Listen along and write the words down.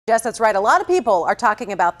Jess, that's right. A lot of people are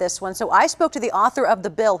talking about this one. So I spoke to the author of the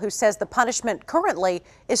bill who says the punishment currently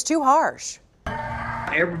is too harsh.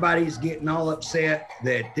 Everybody's getting all upset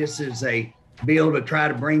that this is a bill to try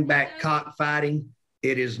to bring back cockfighting.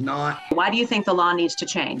 It is not. Why do you think the law needs to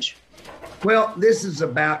change? Well, this is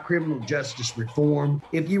about criminal justice reform.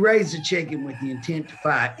 If you raise a chicken with the intent to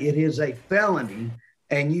fight, it is a felony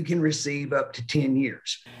and you can receive up to 10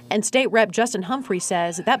 years. And State Rep Justin Humphrey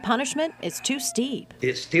says that punishment is too steep.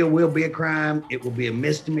 It still will be a crime. It will be a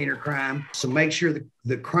misdemeanor crime. So make sure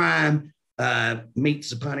the crime meets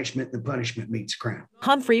the punishment meets the crime.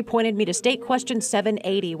 Humphrey pointed me to State Question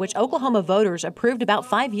 780, which Oklahoma voters approved about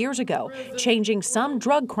 5 years ago, changing some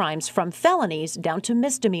drug crimes from felonies down to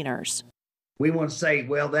misdemeanors. We want to say,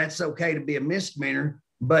 well, that's okay to be a misdemeanor,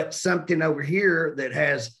 but something over here that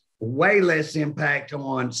has way less impact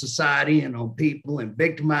on society and on people and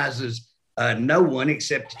victimizes no one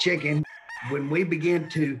except the chicken. When we begin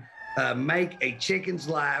to make a chicken's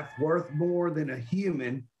life worth more than a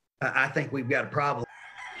human, I think we've got a problem.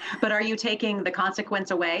 But are you taking the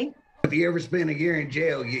consequence away? If you ever spend a year in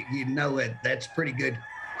jail, you know it. That's pretty good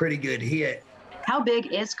hit. How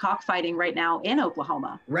big is cockfighting right now in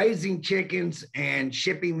Oklahoma? Raising chickens and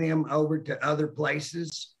shipping them over to other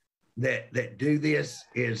places that do this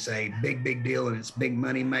is a big deal, and it's a big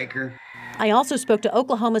money maker. I also spoke to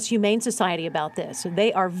Oklahoma's Humane Society about this.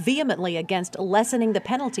 They are vehemently against lessening the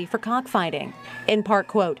penalty for cockfighting. In part,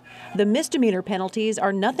 quote, "The misdemeanor penalties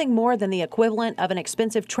are nothing more than the equivalent of an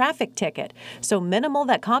expensive traffic ticket, so minimal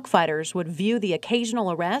that cockfighters would view the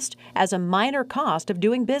occasional arrest as a minor cost of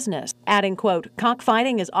doing business." Adding, quote,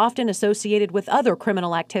 "Cockfighting is often associated with other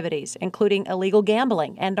criminal activities, including illegal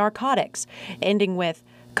gambling and narcotics," ending with,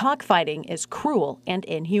 "Cockfighting is cruel and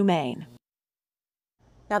inhumane."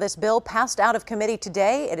 Now, this bill passed out of committee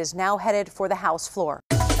today. It is now headed for the House floor.